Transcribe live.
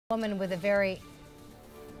Woman with a very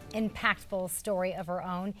impactful story of her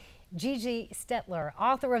own. Gigi Stetler,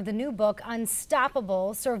 author of the new book,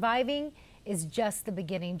 Unstoppable, Surviving is Just the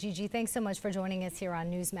Beginning. Gigi, thanks so much for joining us here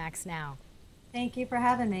on Newsmax Now. Thank you for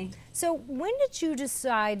having me. So when did you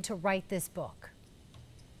decide to write this book?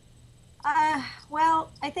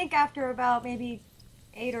 Well, I think after about maybe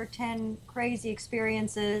 8 or 10 crazy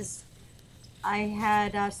experiences, I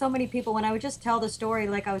had so many people, when I would just tell the story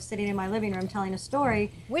like I was sitting in my living room telling a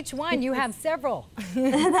story. Which one? You have several.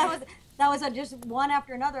 that was just one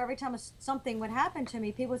after another. Every time something would happen to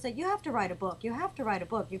me, people would say, you have to write a book. You have to write a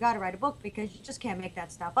book. You got to write a book because you just can't make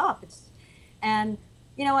that stuff up. And,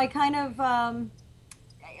 you know, I kind of,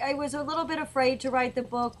 I was a little bit afraid to write the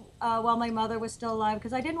book while my mother was still alive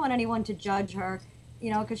because I didn't want anyone to judge her,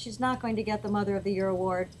 you know, because she's not going to get the Mother of the Year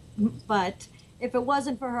award. But if it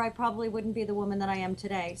wasn't for her, I probably wouldn't be the woman that I am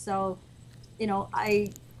today. So, you know,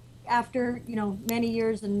 after, you know, many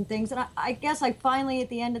years and things, and I guess I finally, at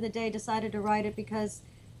the end of the day, decided to write it because,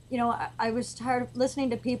 you know, I was tired of listening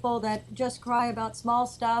to people that just cry about small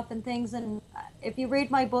stuff and things. And if you read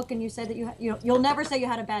my book and you say that you'll never say you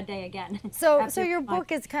had a bad day again. So your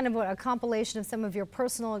book is kind of a compilation of some of your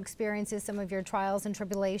personal experiences, some of your trials and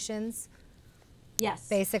tribulations. Yes.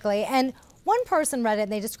 Basically. And one person read it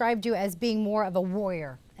and they described you as being more of a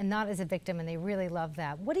warrior and not as a victim, and they really love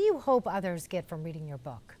that. What do you hope others get from reading your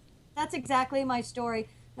book? That's exactly my story.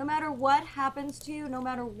 No matter what happens to you, no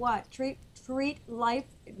matter what, greet life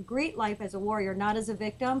as a warrior, not as a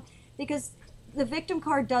victim, because the victim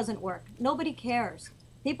card doesn't work. Nobody cares.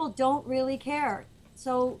 People don't really care.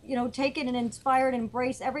 So, you know, take it and inspire and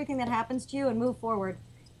embrace everything that happens to you and move forward.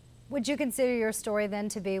 Would you consider your story then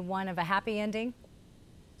to be one of a happy ending?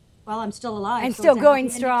 Well, I'm still alive. And so still going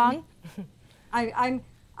strong?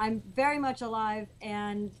 I'm very much alive,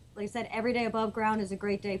 and like I said, every day above ground is a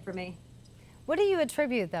great day for me. What do you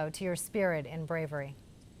attribute, though, to your spirit and bravery?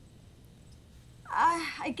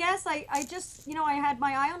 I guess I just, you know, I had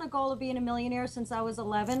my eye on the goal of being a millionaire since I was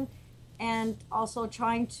 11, and also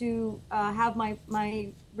trying to have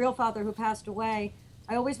my real father, who passed away.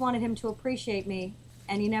 I always wanted him to appreciate me,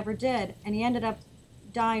 and he never did, and he ended up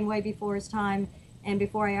dying way before his time and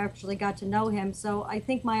before I actually got to know him. So I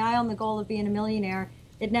think my eye on the goal of being a millionaire,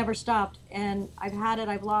 it never stopped, and I've had it,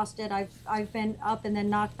 I've lost it, I've been up and then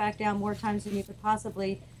knocked back down more times than you could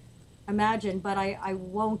possibly imagine, but I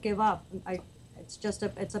won't give up.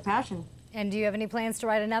 It's a passion. And do you have any plans to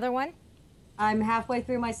write another one? I'm halfway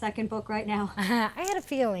through my second book right now. I had a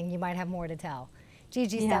feeling you might have more to tell.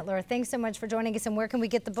 Gigi Stetler, thanks so much for joining us, and where can we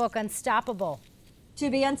get the book Unstoppable?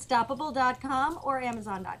 To be unstoppable.com or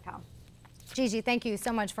amazon.com. Gigi, thank you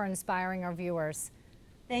so much for inspiring our viewers.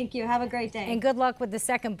 Thank you. Have a great day. And good luck with the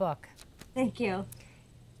second book. Thank you.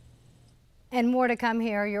 And more to come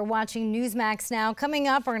here. You're watching Newsmax Now. Coming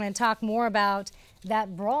up, we're going to talk more about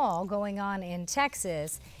that brawl going on in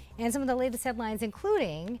Texas and some of the latest headlines,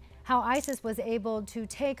 including how ISIS was able to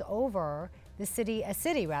take over a city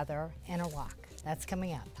in Iraq. That's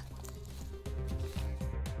coming up.